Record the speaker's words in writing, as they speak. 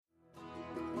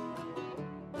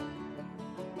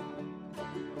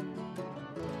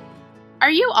Are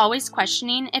you always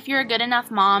questioning if you're a good enough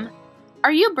mom?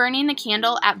 Are you burning the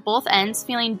candle at both ends,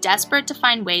 feeling desperate to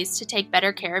find ways to take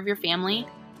better care of your family?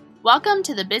 Welcome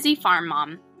to The Busy Farm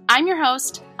Mom. I'm your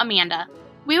host, Amanda.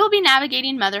 We will be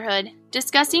navigating motherhood,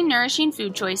 discussing nourishing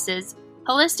food choices,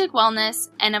 holistic wellness,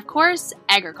 and of course,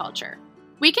 agriculture.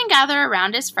 We can gather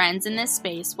around as friends in this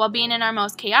space while being in our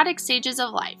most chaotic stages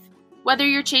of life. Whether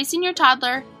you're chasing your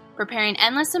toddler, preparing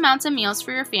endless amounts of meals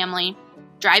for your family,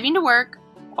 driving to work,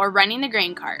 or running the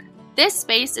grain cart, this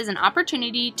space is an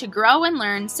opportunity to grow and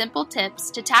learn simple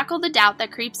tips to tackle the doubt that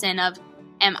creeps in of,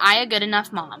 am I a good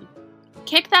enough mom?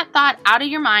 Kick that thought out of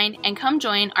your mind and come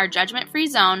join our judgment-free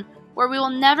zone where we will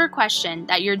never question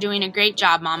that you're doing a great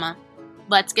job, mama.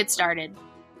 Let's get started.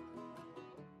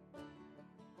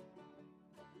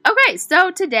 Okay,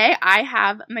 so today I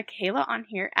have Michala on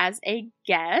here as a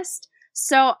guest.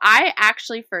 So I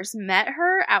actually first met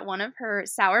her at one of her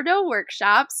sourdough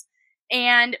workshops.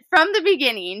 And from the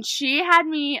beginning, she had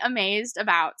me amazed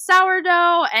about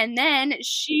sourdough, and then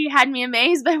she had me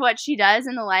amazed by what she does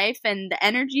in the life and the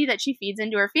energy that she feeds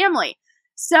into her family.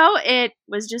 So it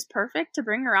was just perfect to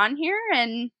bring her on here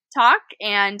and talk,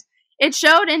 and it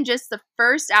showed in just the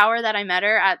first hour that I met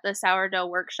her at the sourdough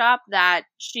workshop that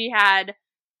she had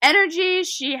energy,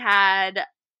 she had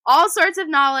all sorts of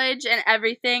knowledge and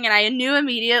everything, and I knew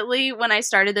immediately when I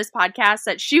started this podcast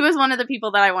that she was one of the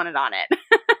people that I wanted on it.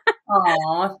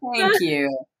 Oh, thank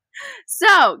you.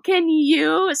 So, can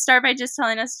you start by just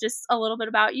telling us just a little bit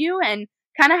about you and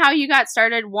kind of how you got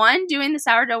started, one, doing the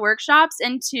sourdough workshops,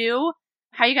 and two,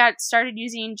 how you got started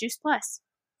using Juice Plus?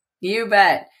 You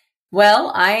bet.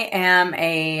 Well, I am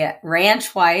a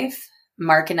ranch wife.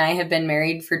 Mark and I have been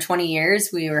married for 20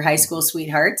 years. We were high school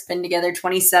sweethearts, been together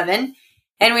 27,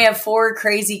 and we have 4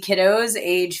 crazy kiddos,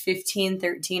 age 15,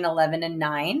 13, 11, and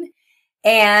 9.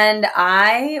 And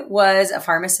I was a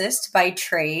pharmacist by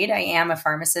trade. I am a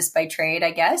pharmacist by trade,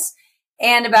 I guess.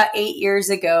 And about 8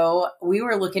 years ago, we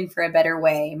were looking for a better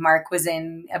way. Mark was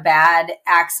in a bad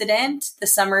accident the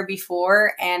summer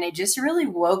before, and it just really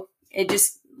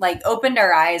opened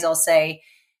our eyes, I'll say,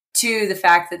 to the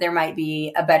fact that there might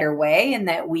be a better way and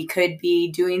that we could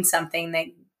be doing something that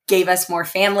gave us more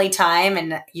family time.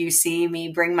 And you see me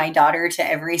bring my daughter to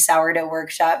every sourdough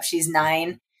workshop. She's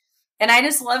 9. And I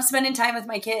just love spending time with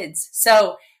my kids.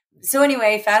 So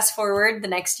anyway, fast forward the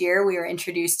next year, we were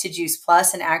introduced to Juice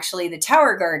Plus and actually the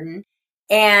Tower Garden.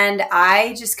 And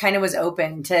I just kind of was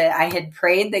open to, I had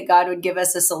prayed that God would give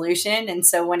us a solution. And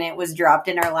so when it was dropped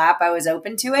in our lap, I was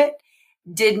open to it.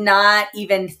 Did not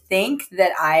even think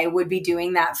that I would be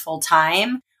doing that full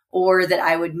time or that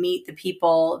I would meet the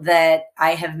people that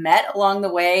I have met along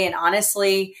the way. And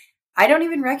honestly, I don't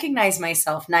even recognize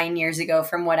myself 9 years ago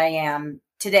from what I am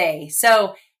today.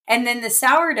 So, and then the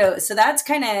sourdough, so that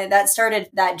started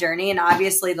that journey. And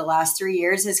obviously the last 3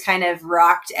 years has kind of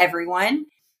rocked everyone.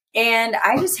 And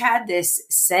I just had this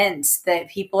sense that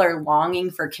people are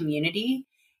longing for community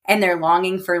and they're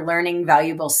longing for learning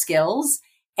valuable skills.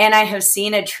 And I have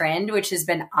seen a trend, which has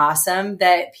been awesome,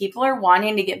 that people are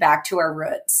wanting to get back to our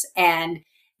roots and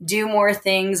do more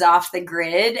things off the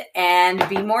grid and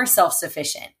be more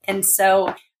self-sufficient. And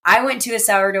so I went to a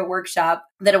sourdough workshop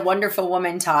that a wonderful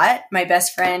woman taught. My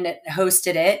best friend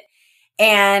hosted it.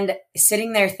 And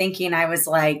sitting there thinking, I was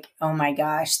like, oh my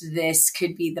gosh, this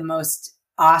could be the most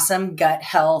awesome gut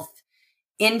health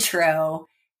intro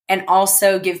and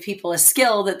also give people a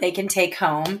skill that they can take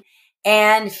home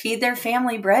and feed their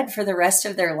family bread for the rest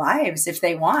of their lives if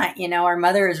they want. You know, our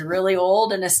mother is really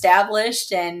old and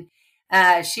established and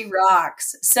she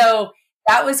rocks. So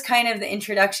that was kind of the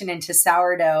introduction into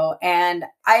sourdough. And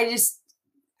I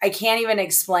can't even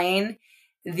explain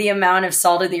the amount of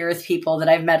salt of the earth people that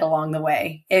I've met along the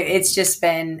way. It's just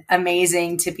been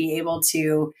amazing to be able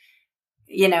to,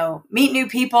 meet new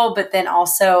people. But then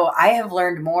also I have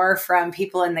learned more from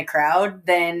people in the crowd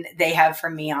than they have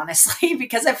from me, honestly,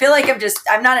 because I feel like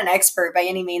I'm not an expert by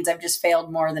any means. I've just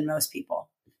failed more than most people.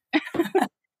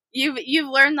 You've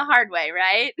learned the hard way,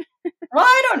 right? Well,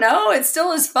 I don't know. It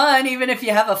still is fun. Even if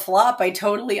you have a flop, I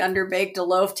totally underbaked a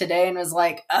loaf today and was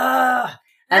like, I'm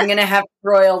going to have to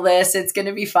broil this. It's going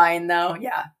to be fine though.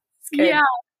 Yeah. It's good.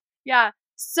 Yeah.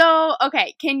 So,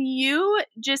 okay. Can you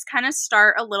just kind of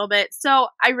start a little bit? So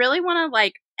I really want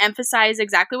to emphasize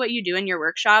exactly what you do in your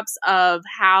workshops of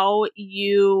how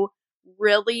you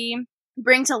really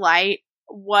bring to light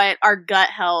what our gut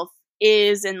health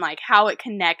is and how it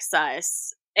connects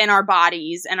us and our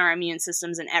bodies and our immune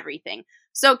systems and everything.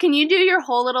 So can you do your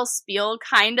whole little spiel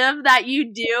kind of that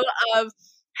you do of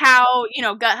how,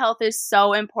 gut health is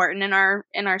so important in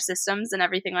our systems and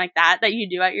everything like that you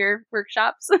do at your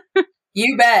workshops?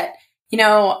 You bet.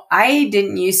 I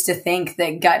didn't used to think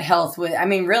that gut health was,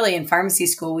 really in pharmacy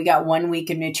school, we got 1 week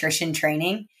of nutrition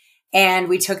training and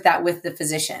we took that with the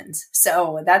physicians.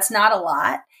 So that's not a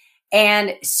lot.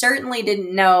 And certainly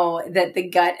didn't know that the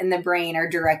gut and the brain are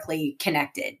directly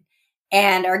connected.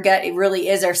 And our gut, it really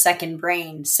is our second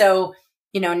brain. So,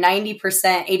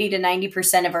 90%, 80 to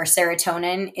 90% of our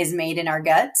serotonin is made in our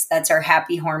guts. That's our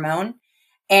happy hormone.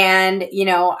 And,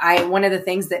 one of the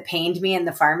things that pained me in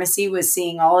the pharmacy was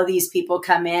seeing all of these people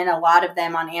come in, a lot of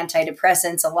them on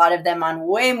antidepressants, a lot of them on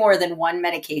way more than one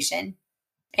medication,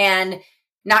 and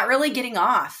not really getting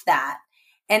off that.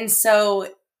 And so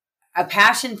a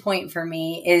passion point for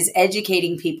me is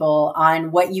educating people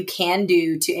on what you can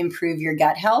do to improve your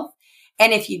gut health.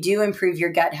 And if you do improve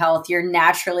your gut health, you're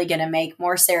naturally going to make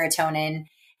more serotonin.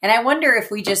 And I wonder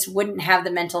if we just wouldn't have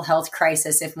the mental health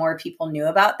crisis if more people knew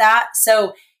about that.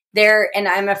 So and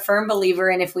I'm a firm believer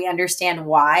in if we understand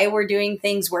why we're doing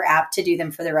things, we're apt to do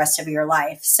them for the rest of your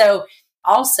life. So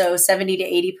also 70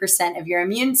 to 80% of your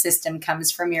immune system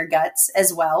comes from your guts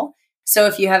as well. So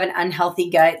if you have an unhealthy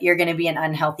gut, you're going to be an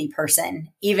unhealthy person,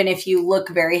 even if you look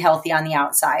very healthy on the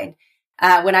outside.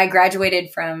 When I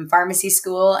graduated from pharmacy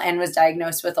school and was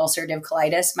diagnosed with ulcerative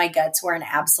colitis, my guts were an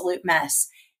absolute mess.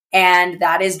 And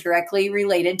that is directly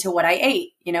related to what I ate.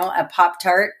 A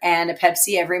Pop-Tart and a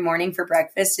Pepsi every morning for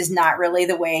breakfast is not really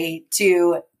the way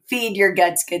to feed your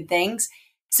guts good things.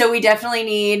 So we definitely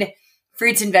need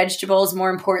fruits and vegetables.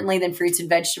 More importantly than fruits and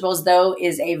vegetables, though,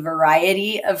 is a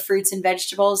variety of fruits and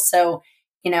vegetables. So,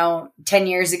 10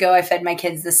 years ago, I fed my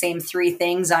kids the same 3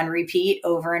 things on repeat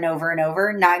over and over and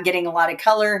over, not getting a lot of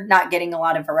color, not getting a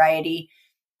lot of variety.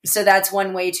 So that's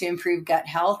one way to improve gut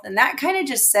health. And that kind of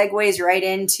just segues right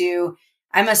into,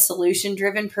 I'm a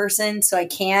solution-driven person, so I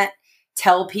can't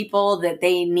tell people that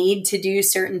they need to do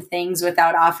certain things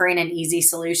without offering an easy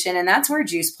solution. And that's where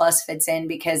Juice Plus fits in,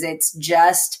 because it's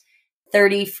just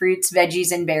 30 fruits,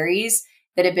 veggies, and berries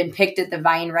that have been picked at the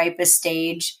vine ripest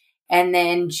stage and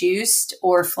then juiced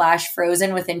or flash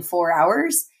frozen within 4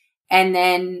 hours, and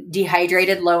then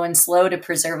dehydrated low and slow to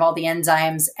preserve all the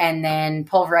enzymes, and then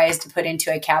pulverized to put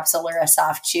into a capsule or a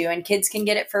soft chew, and kids can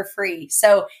get it for free.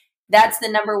 So that's the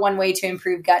number one way to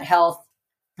improve gut health.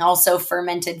 Also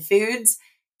fermented foods,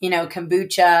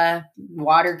 kombucha,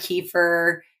 water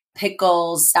kefir,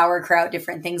 pickles, sauerkraut,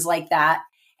 different things like that.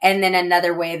 And then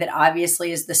another way that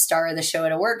obviously is the star of the show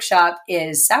at a workshop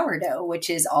is sourdough, which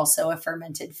is also a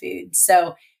fermented food.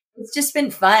 So it's just been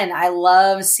fun. I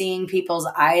love seeing people's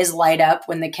eyes light up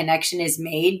when the connection is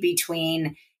made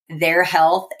between their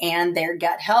health and their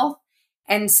gut health.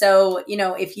 And so,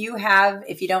 if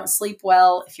you don't sleep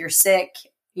well, if you're sick,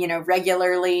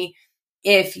 regularly,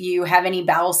 if you have any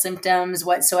bowel symptoms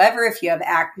whatsoever, if you have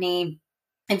acne,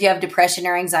 if you have depression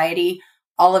or anxiety,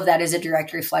 all of that is a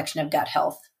direct reflection of gut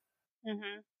health.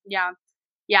 Mm-hmm. Yeah.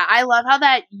 Yeah. I love how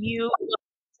that you look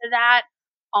to that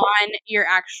on your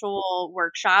actual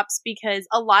workshops, because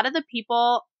a lot of the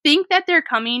people think that they're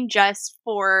coming just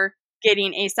for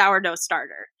getting a sourdough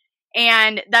starter.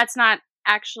 And that's not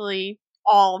actually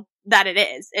all that it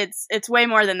is. It's way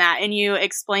more than that. And you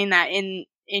explain that in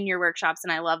your workshops.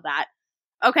 And I love that.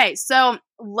 Okay. So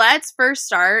let's first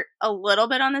start a little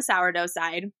bit on the sourdough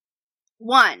side.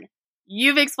 1,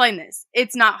 you've explained this.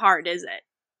 It's not hard, is it?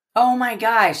 Oh my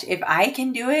gosh. If I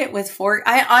can do it with 4,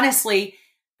 I honestly,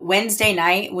 Wednesday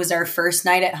night was our first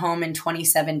night at home in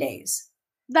 27 days.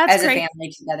 That's as crazy. A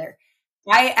family together.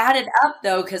 I added up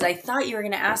though, because I thought you were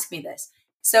going to ask me this.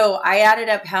 So I added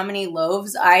up how many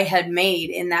loaves I had made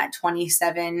in that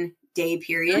 27-day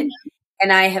period. Mm-hmm.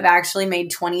 And I have actually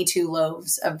made 22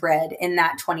 loaves of bread in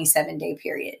that 27-day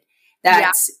period.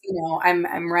 That's,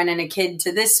 I'm running a kid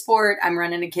to this sport. I'm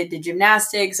running a kid to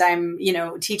gymnastics. I'm,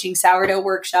 teaching sourdough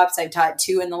workshops. I've taught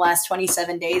 2 in the last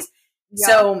 27 days. Yeah.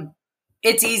 So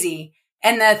it's easy.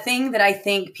 And the thing that I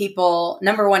think people,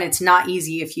 number one, it's not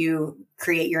easy if you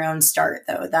create your own start,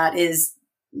 though. That is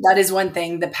one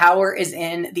thing. The power is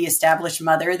in the established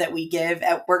mother that we give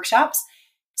at workshops.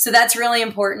 So that's really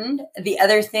important. The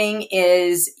other thing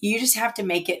is you just have to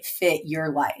make it fit your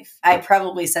life. I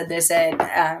probably said this at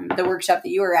the workshop that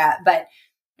you were at, but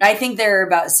I think there are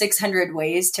about 600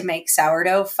 ways to make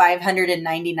sourdough.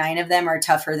 599 of them are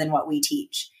tougher than what we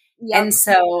teach. Yep. And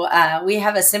so we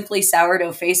have a Simply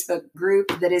Sourdough Facebook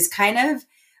group that is kind of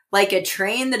like a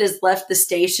train that has left the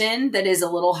station that is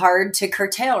a little hard to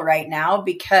curtail right now,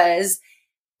 because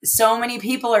so many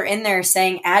people are in there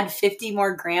saying, add 50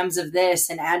 more grams of this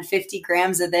and add 50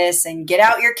 grams of this and get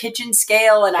out your kitchen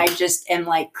scale. And I just am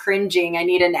like cringing. I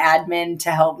need an admin to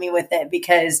help me with it,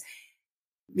 because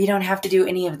you don't have to do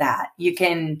any of that. You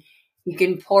can You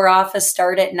can pour off a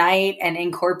start at night and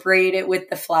incorporate it with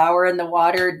the flour and the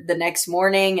water the next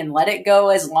morning and let it go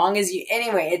as long as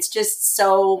anyway, it's just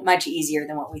so much easier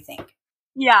than what we think.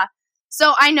 Yeah.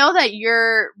 So I know that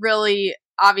you're really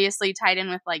obviously tied in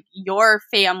with like your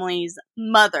family's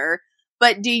mother,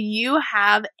 but do you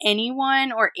have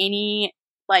anyone or any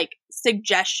like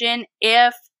suggestion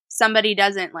if somebody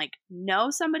doesn't like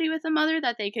know somebody with a mother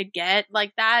that they could get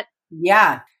like that?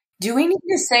 Yeah. Do we need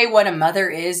to say what a mother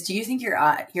is? Do you think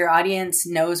your audience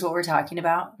knows what we're talking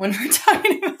about when we're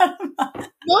talking about a mother?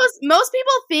 Most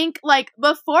people think like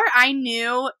before I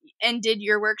knew and did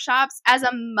your workshops as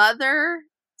a mother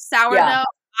sourdough, yeah.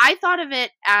 I thought of it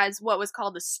as what was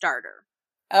called a starter.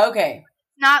 Okay.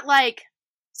 Not like,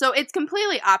 so it's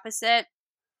completely opposite.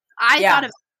 I thought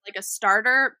of it like a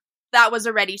starter that was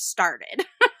already started.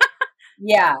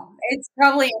 Yeah, it's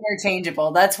probably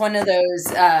interchangeable. That's one of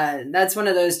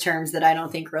those terms that I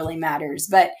don't think really matters,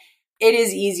 but it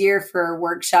is easier for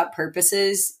workshop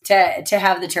purposes to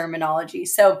have the terminology.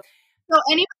 So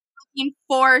anybody looking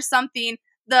for something,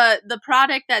 the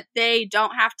product that they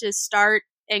don't have to start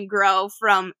and grow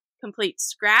from complete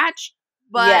scratch,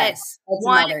 but yes,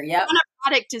 want a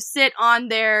product to sit on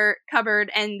their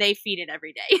cupboard and they feed it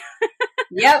every day.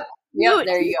 Yep,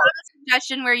 there you go. A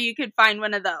suggestion where you could find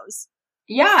one of those.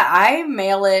 Yeah, I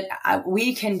mail it.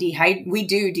 We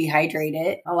do dehydrate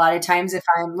it. A lot of times if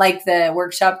I'm like the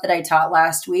workshop that I taught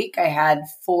last week, I had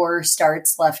 4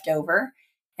 starts left over.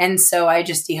 And so I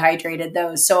just dehydrated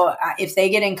those. So if they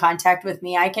get in contact with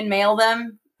me, I can mail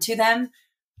them to them.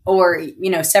 Or,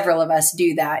 several of us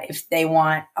do that if they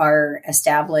want our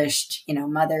established,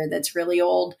 mother that's really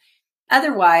old.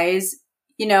 Otherwise,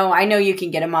 I know you can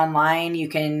get them online. You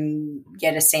can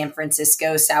get a San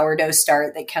Francisco sourdough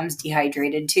start that comes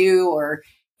dehydrated too, or,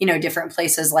 different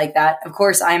places like that. Of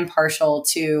course, I'm partial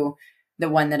to the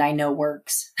one that I know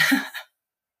works.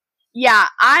 Yeah,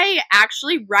 I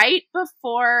actually, right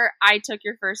before I took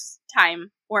your first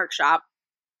time workshop,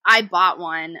 I bought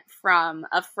one from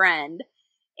a friend.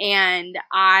 And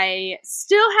I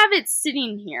still have it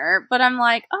sitting here, but I'm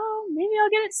like, oh, maybe I'll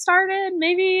get it started.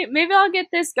 Maybe I'll get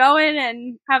this going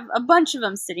and have a bunch of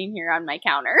them sitting here on my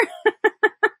counter.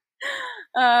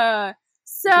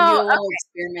 So you can do a little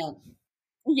experiment.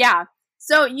 Yeah.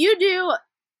 So you do,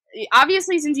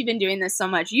 obviously, since you've been doing this so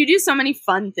much, you do so many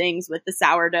fun things with the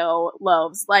sourdough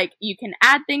loaves. Like you can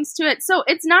add things to it. So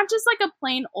it's not just like a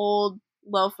plain old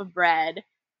loaf of bread.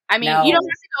 I mean, you don't have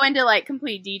to go into like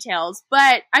complete details,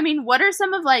 but I mean, what are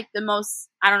some of like the most,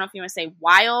 I don't know if you want to say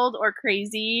wild or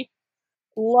crazy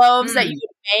loaves that you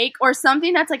would make, or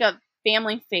something that's like a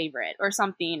family favorite or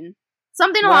something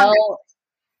along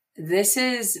this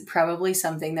is probably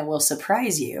something that will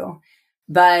surprise you,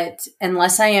 but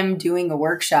unless I am doing a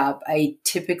workshop, I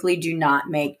typically do not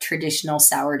make traditional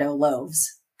sourdough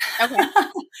loaves. Okay.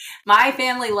 My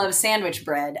family loves sandwich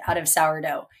bread out of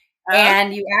sourdough.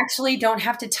 And you actually don't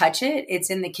have to touch it. It's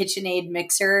in the KitchenAid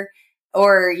mixer,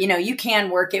 or, you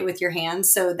can work it with your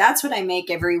hands. So that's what I make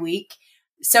every week.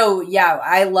 So yeah,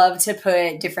 I love to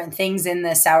put different things in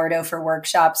the sourdough for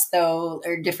workshops though,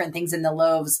 or different things in the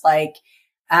loaves. Like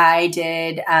I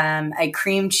did a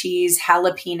cream cheese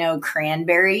jalapeno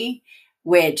cranberry,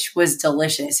 which was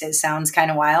delicious. It sounds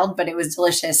kind of wild, but it was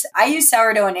delicious. I use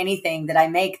sourdough in anything that I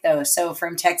make though. So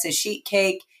from Texas sheet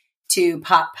cake to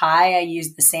pot pie, I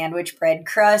use the sandwich bread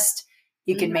crust.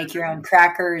 You can make your own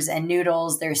crackers and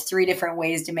noodles. There's 3 different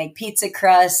ways to make pizza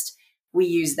crust. We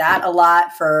use that a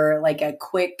lot for like a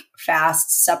quick,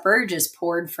 fast supper, just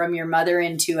poured from your mother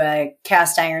into a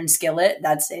cast iron skillet.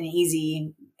 That's an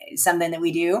easy, something that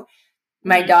we do.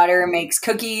 My daughter makes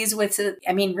cookies with,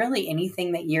 really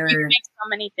anything that you make so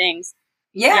many things.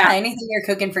 Yeah, anything you're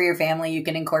cooking for your family, you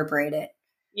can incorporate it.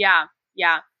 Yeah.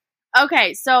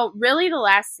 Okay, so really the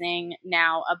last thing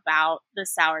now about the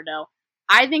sourdough,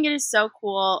 I think it is so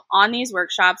cool on these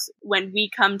workshops when we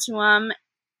come to them,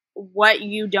 what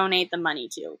you donate the money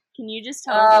to. Can you just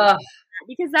tell us?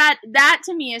 Because that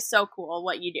to me is so cool,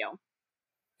 what you do.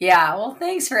 Yeah, well,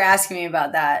 thanks for asking me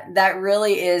about that. That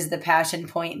really is the passion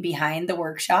point behind the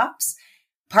workshops.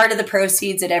 Part of the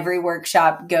proceeds at every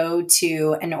workshop go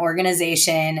to an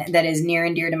organization that is near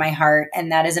and dear to my heart, and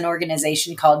that is an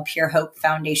organization called Pure Hope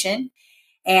Foundation.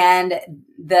 And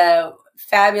the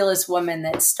fabulous woman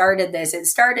that started this, it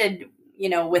started,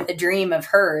 with a dream of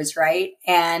hers, right?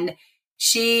 And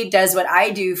she does what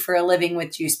I do for a living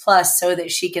with Juice Plus so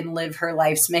that she can live her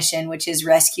life's mission, which is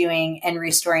rescuing and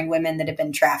restoring women that have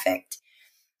been trafficked.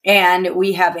 And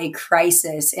we have a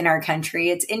crisis in our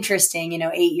country. It's interesting,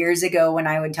 8 years ago when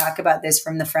I would talk about this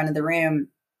from the front of the room,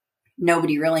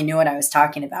 nobody really knew what I was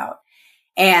talking about.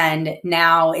 And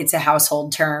now it's a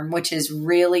household term, which is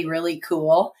really, really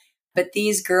cool. But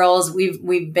these girls,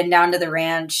 we've been down to the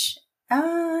ranch,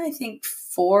 I think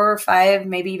 4 or 5,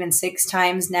 maybe even 6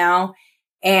 times now.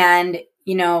 And,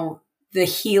 the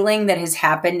healing that has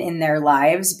happened in their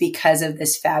lives because of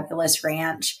this fabulous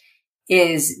ranch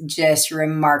is just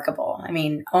remarkable. I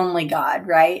mean, only God,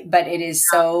 right? But it is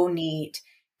so neat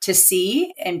to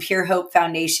see. And Pure Hope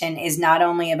Foundation is not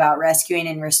only about rescuing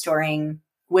and restoring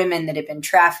women that have been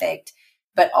trafficked,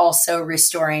 but also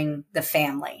restoring the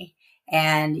family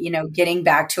and, getting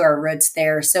back to our roots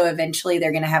there. So eventually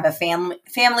they're going to have a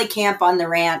family camp on the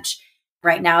ranch.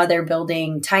 Right now they're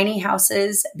building tiny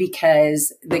houses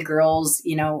because the girls,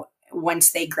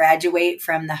 once they graduate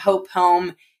from the Hope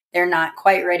Home, they're not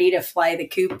quite ready to fly the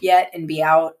coop yet and be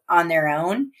out on their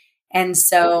own. And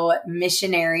so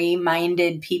missionary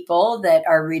minded people that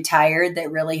are retired, that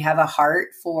really have a heart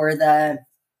for the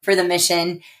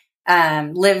mission,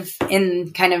 live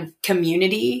in kind of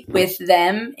community with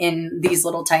them in these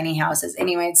little tiny houses.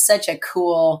 Anyway, it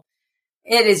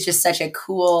is just such a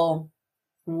cool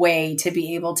way to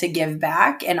be able to give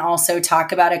back and also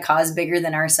talk about a cause bigger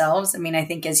than ourselves. I mean, I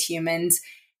think as humans,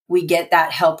 we get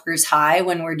that helper's high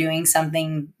when we're doing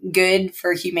something good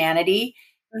for humanity.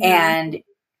 Mm-hmm. And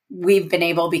we've been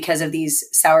able, because of these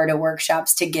sourdough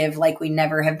workshops, to give like we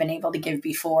never have been able to give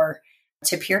before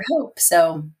to Pure Hope.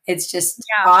 So it's just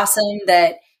awesome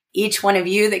that each one of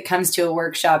you that comes to a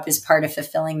workshop is part of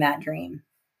fulfilling that dream.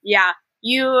 Yeah.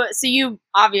 You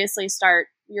obviously start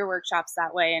your workshops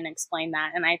that way and explain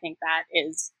that. And I think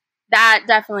that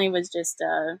definitely was just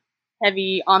a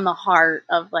heavy on the heart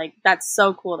of like, that's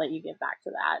so cool that you give back to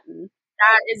that. And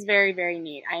that is very, very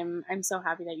neat. I'm so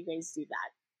happy that you guys do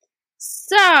that.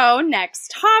 So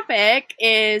next topic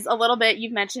is a little bit,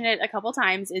 you've mentioned it a couple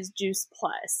times, is Juice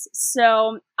Plus.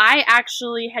 So I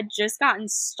actually had just gotten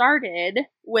started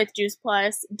with Juice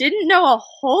Plus, didn't know a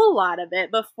whole lot of it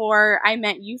before I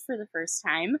met you for the first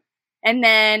time. And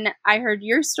then I heard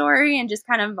your story and just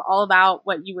kind of all about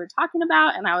what you were talking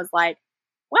about. And I was like,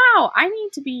 wow, I need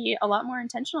to be a lot more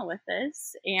intentional with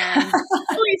this and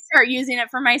really start using it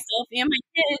for myself and my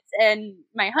kids and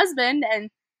my husband. And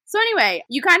so anyway,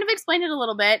 you kind of explained it a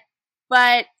little bit,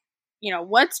 but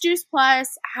what's Juice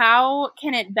Plus? How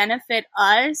can it benefit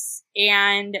us?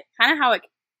 And kind of how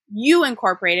you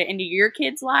incorporate it into your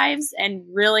kids' lives and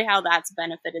really how that's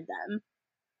benefited them.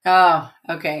 Oh,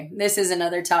 okay. This is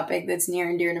another topic that's near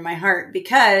and dear to my heart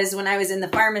because when I was in the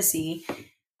pharmacy,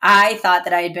 I thought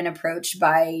that I had been approached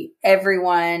by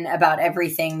everyone about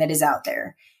everything that is out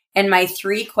there. And my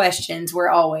 3 questions were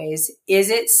always, is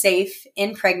it safe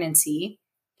in pregnancy?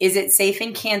 Is it safe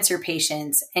in cancer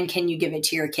patients? And can you give it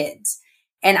to your kids?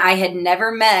 And I had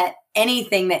never met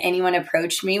anything that anyone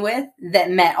approached me with that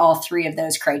met all 3 of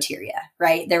those criteria,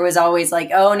 right? There was always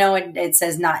like, oh no, it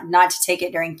says not to take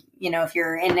it during, if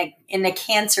you're in a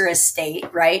cancerous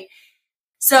state, right?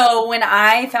 So when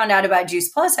I found out about Juice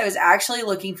Plus, I was actually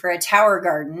looking for a tower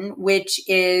garden, which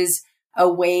is a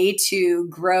way to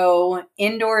grow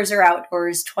indoors or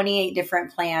outdoors, 28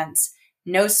 different plants,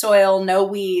 no soil, no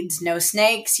weeds, no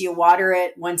snakes. You water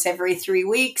it once every 3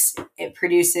 weeks. It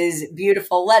produces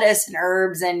beautiful lettuce and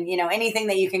herbs and, anything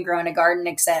that you can grow in a garden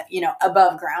except,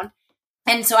 above ground.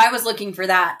 And so I was looking for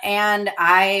that. And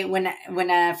when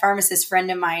a pharmacist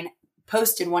friend of mine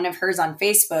posted one of hers on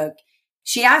Facebook,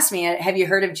 she asked me, have you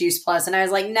heard of Juice Plus? And I was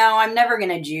like, no, I'm never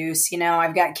going to juice.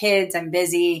 I've got kids. I'm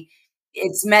busy.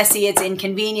 It's messy. It's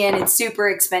inconvenient. It's super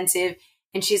expensive.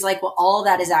 And she's like, well, all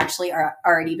that has actually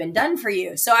already been done for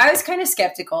you. So I was kind of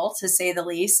skeptical, to say the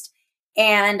least.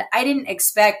 And I didn't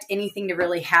expect anything to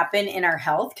really happen in our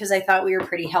health because I thought we were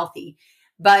pretty healthy.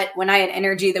 But when I had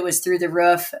energy that was through the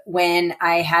roof, when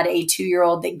I had a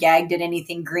 2-year-old that gagged at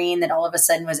anything green that all of a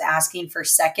sudden was asking for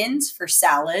seconds for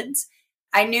salads,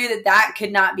 I knew that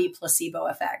could not be placebo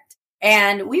effect.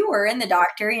 And we were in the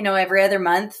doctor, every other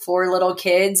month, 4 little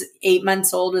kids. 8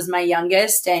 months old was my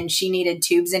youngest, and she needed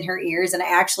tubes in her ears. And I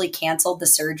actually canceled the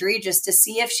surgery just to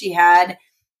see if she had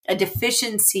a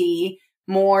deficiency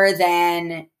more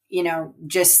than,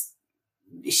 just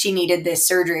she needed this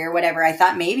surgery or whatever. I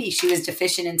thought maybe she was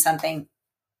deficient in something.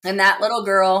 And that little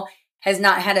girl has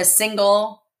not had a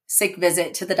single sick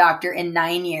visit to the doctor in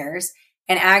 9 years.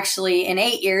 And actually, in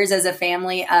 8 years, as a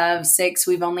family of 6,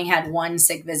 we've only had 1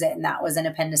 sick visit, and that was an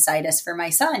appendicitis for my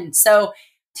son. So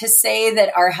to say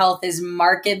that our health is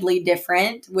markedly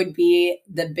different would be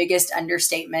the biggest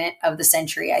understatement of the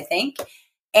century, I think.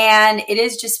 And it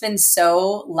has just been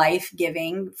so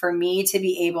life-giving for me to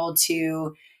be able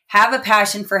to have a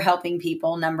passion for helping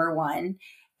people, number one,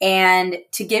 and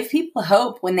to give people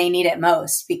hope when they need it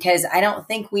most, because I don't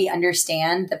think we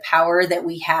understand the power that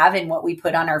we have in what we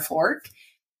put on our fork.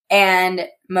 And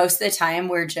most of the time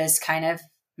we're just kind of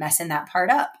messing that part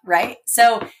up, right?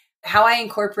 So how I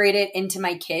incorporate it into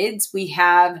my kids, we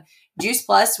have Juice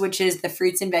Plus, which is the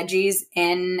fruits and veggies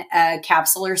in a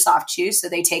capsule or soft chew. So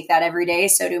they take that every day.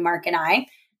 So do Mark and I.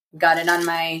 Got it on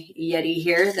my Yeti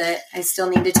here that I still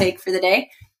need to take for the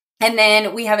day. And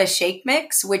then we have a shake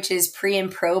mix, which is pre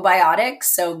and probiotics.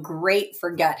 So great for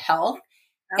gut health.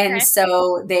 Okay. And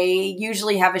so they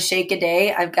usually have a shake a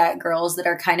day. I've got girls that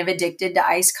are kind of addicted to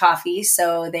iced coffee.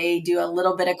 So they do a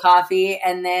little bit of coffee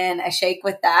and then a shake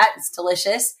with that. It's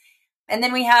delicious. And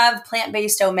then we have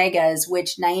plant-based omegas,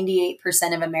 which 98%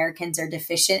 of Americans are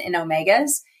deficient in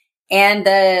omegas. And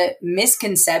the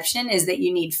misconception is that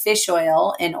you need fish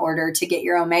oil in order to get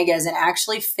your omegas. And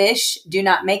actually, fish do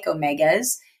not make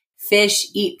omegas. Fish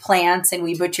eat plants, and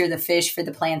we butcher the fish for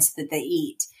the plants that they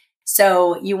eat.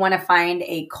 So you want to find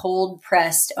a cold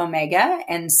pressed omega.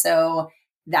 And so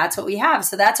that's what we have.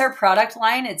 So that's our product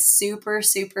line. It's super,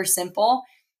 super simple.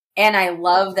 And I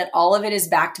love that all of it is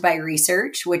backed by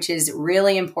research, which is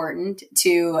really important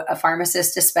to a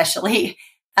pharmacist, especially.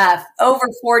 Over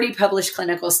 40 published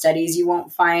clinical studies. You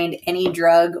won't find any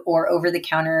drug or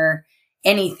over-the-counter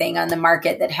anything on the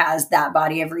market that has that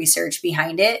body of research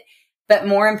behind it. But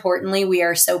more importantly, we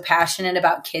are so passionate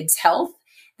about kids' health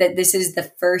that this is the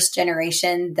first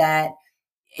generation that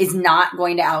is not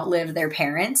going to outlive their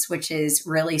parents, which is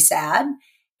really sad.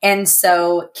 And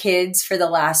so kids for the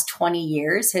last 20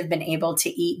 years have been able to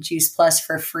eat Juice Plus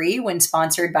for free when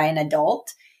sponsored by an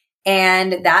adult.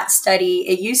 And that study,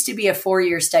 it used to be a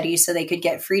 4-year study, so they could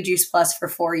get free Juice Plus for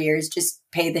 4 years, just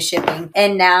pay the shipping.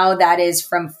 And now that is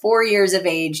from 4 years of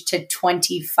age to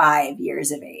 25 years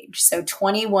of age. So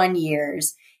 21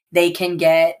 years, they can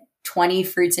get 20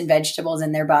 fruits and vegetables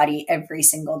in their body every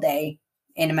single day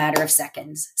in a matter of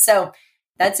seconds. So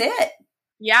that's it.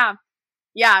 Yeah.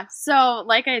 Yeah. So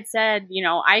like I had said,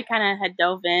 I kind of had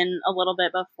dove in a little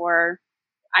bit before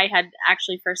I had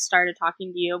actually first started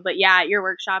talking to you. But yeah, at your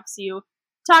workshops, you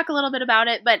talk a little bit about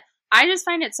it. But I just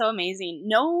find it so amazing.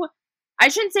 I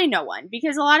shouldn't say no one,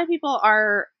 because a lot of people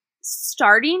are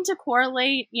starting to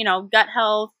correlate, gut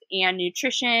health and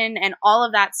nutrition and all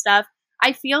of that stuff.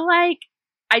 I feel like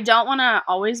I don't want to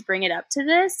always bring it up to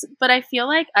this, but I feel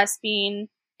like us being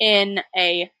in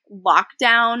a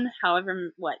lockdown,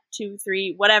 however, 2,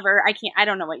 3, whatever, I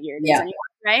don't know what year it is anymore,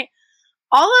 right?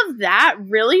 All of that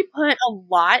really put a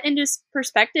lot into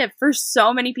perspective for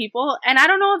so many people. And I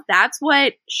don't know if that's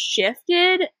what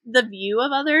shifted the view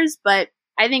of others, but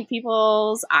I think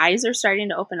people's eyes are starting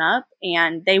to open up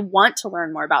and they want to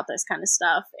learn more about this kind of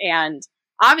stuff. And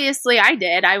obviously I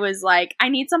did. I was like, I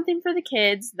need something for the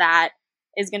kids that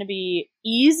is going to be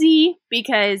easy,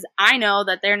 because I know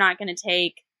that they're not going to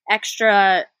take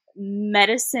extra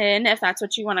medicine, if that's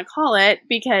what you want to call it,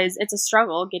 because it's a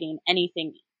struggle getting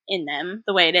anything in them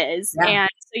the way it is. Yeah. And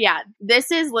so yeah, this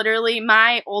is literally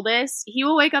my oldest. He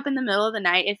will wake up in the middle of the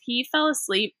night. If he fell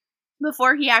asleep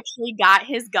before he actually got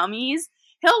his gummies,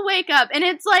 he'll wake up and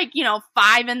it's like,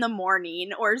 5 a.m.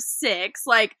 or 6,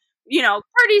 like,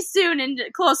 pretty soon and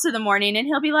close to the morning. And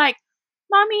he'll be like,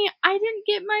 Mommy, I didn't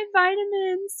get my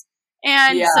vitamins.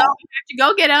 And so I have to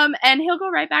go get him, and he'll go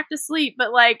right back to sleep.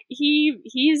 But like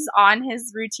he's on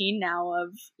his routine now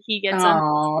of he gets them.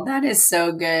 Oh, that is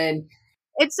so good.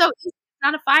 It's so easy. It's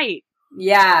not a fight.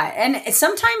 Yeah. And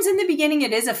sometimes in the beginning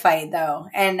it is a fight though.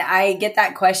 And I get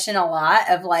that question a lot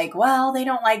of like, well, they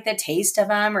don't like the taste of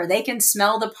them, or they can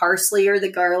smell the parsley or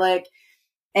the garlic.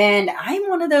 And I'm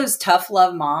one of those tough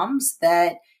love moms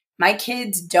that my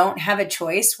kids don't have a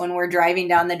choice when we're driving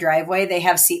down the driveway. They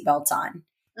have seatbelts on.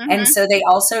 Mm-hmm. And so they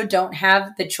also don't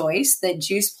have the choice that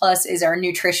Juice Plus is our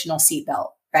nutritional seatbelt,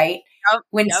 right? Yep.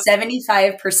 When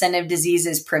 75% of disease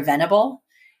is preventable,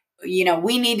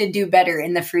 we need to do better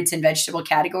in the fruits and vegetable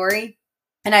category.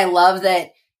 And I love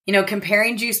that,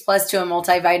 comparing Juice Plus to a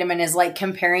multivitamin is like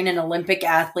comparing an Olympic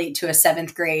athlete to a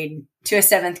seventh grade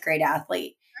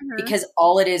athlete, mm-hmm. because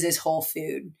all it is whole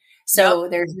food. So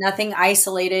there's nothing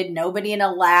isolated. Nobody in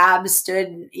a lab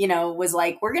was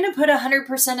like, we're going to put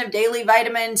 100% of daily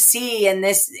vitamin C in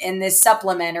this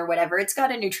supplement or whatever. It's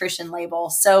got a nutrition label.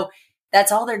 So that's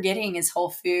all they're getting is whole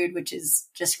food, which is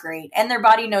just great. And their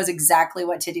body knows exactly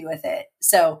what to do with it.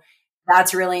 So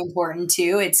that's really important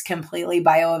too. It's completely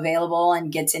bioavailable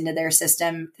and gets into their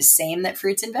system the same that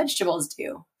fruits and vegetables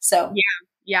do. So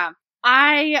yeah.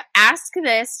 I ask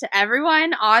this to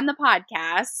everyone on the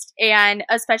podcast, and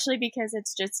especially because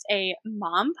it's just a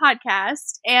mom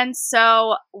podcast. And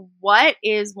so, what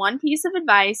is one piece of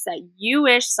advice that you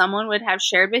wish someone would have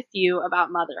shared with you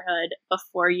about motherhood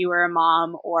before you were a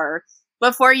mom or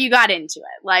before you got into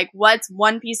it? Like, what's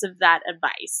one piece of that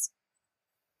advice?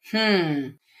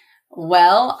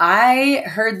 Well, I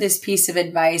heard this piece of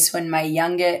advice when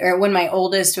my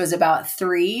oldest was about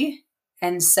 3.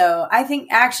 And so I think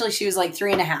actually she was like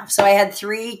 3.5. So I had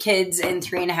 3 kids in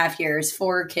 3.5 years,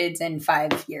 4 kids in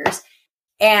 5 years.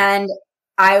 And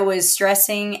I was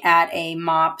stressing at a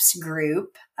MOPS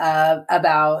group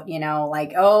about,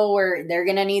 they're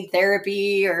going to need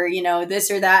therapy or, this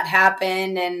or that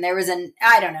happened. And there was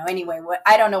I don't know. Anyway,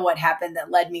 I don't know what happened that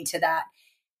led me to that.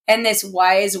 And this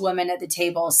wise woman at the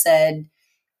table said,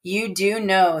 you do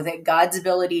know that God's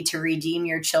ability to redeem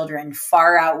your children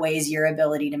far outweighs your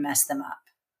ability to mess them up.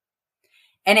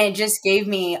 And it just gave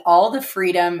me all the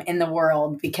freedom in the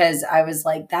world because I was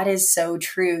like, that is so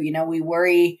true. We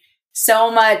worry so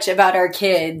much about our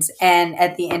kids. And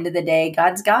at the end of the day,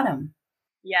 God's got them.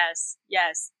 Yes,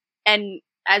 yes. And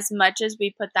as much as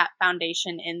we put that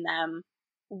foundation in them,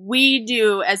 we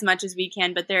do as much as we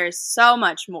can, but there is so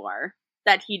much more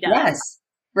that he does. Yes,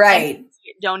 right. And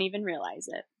you don't even realize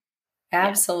it.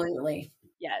 Absolutely.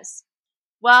 Yes.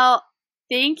 Well,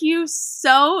 thank you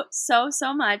so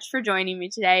much for joining me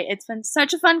today. It's been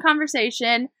such a fun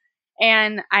conversation,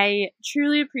 and I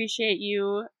truly appreciate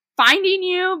you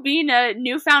being a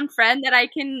newfound friend that I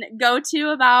can go to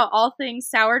about all things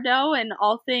sourdough and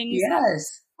all things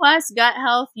plus gut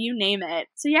health, you name it.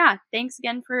 So yeah, thanks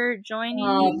again for joining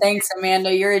me. Thanks,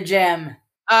 Amanda. You're a gem.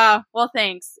 Well,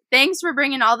 thanks. Thanks for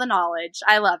bringing all the knowledge.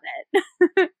 I love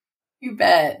it. You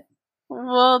bet.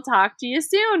 We'll talk to you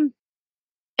soon.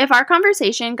 If our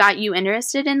conversation got you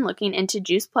interested in looking into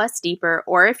Juice Plus deeper,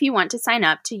 or if you want to sign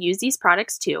up to use these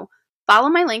products too, follow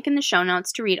my link in the show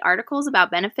notes to read articles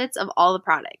about benefits of all the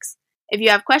products. If you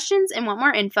have questions and want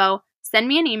more info, send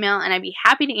me an email and I'd be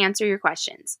happy to answer your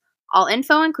questions. All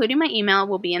info, including my email,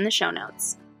 will be in the show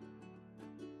notes.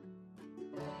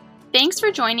 Thanks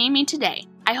for joining me today.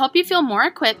 I hope you feel more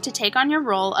equipped to take on your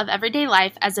role of everyday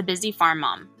life as a busy farm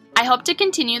mom. I hope to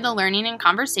continue the learning and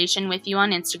conversation with you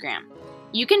on Instagram.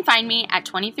 You can find me at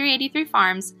 2383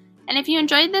 Farms, and if you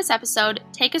enjoyed this episode,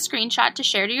 take a screenshot to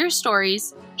share to your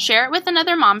stories, share it with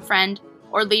another mom friend,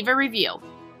 or leave a review.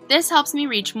 This helps me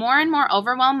reach more and more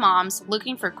overwhelmed moms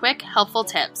looking for quick, helpful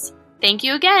tips. Thank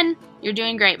you again. You're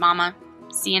doing great, Mama.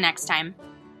 See you next time.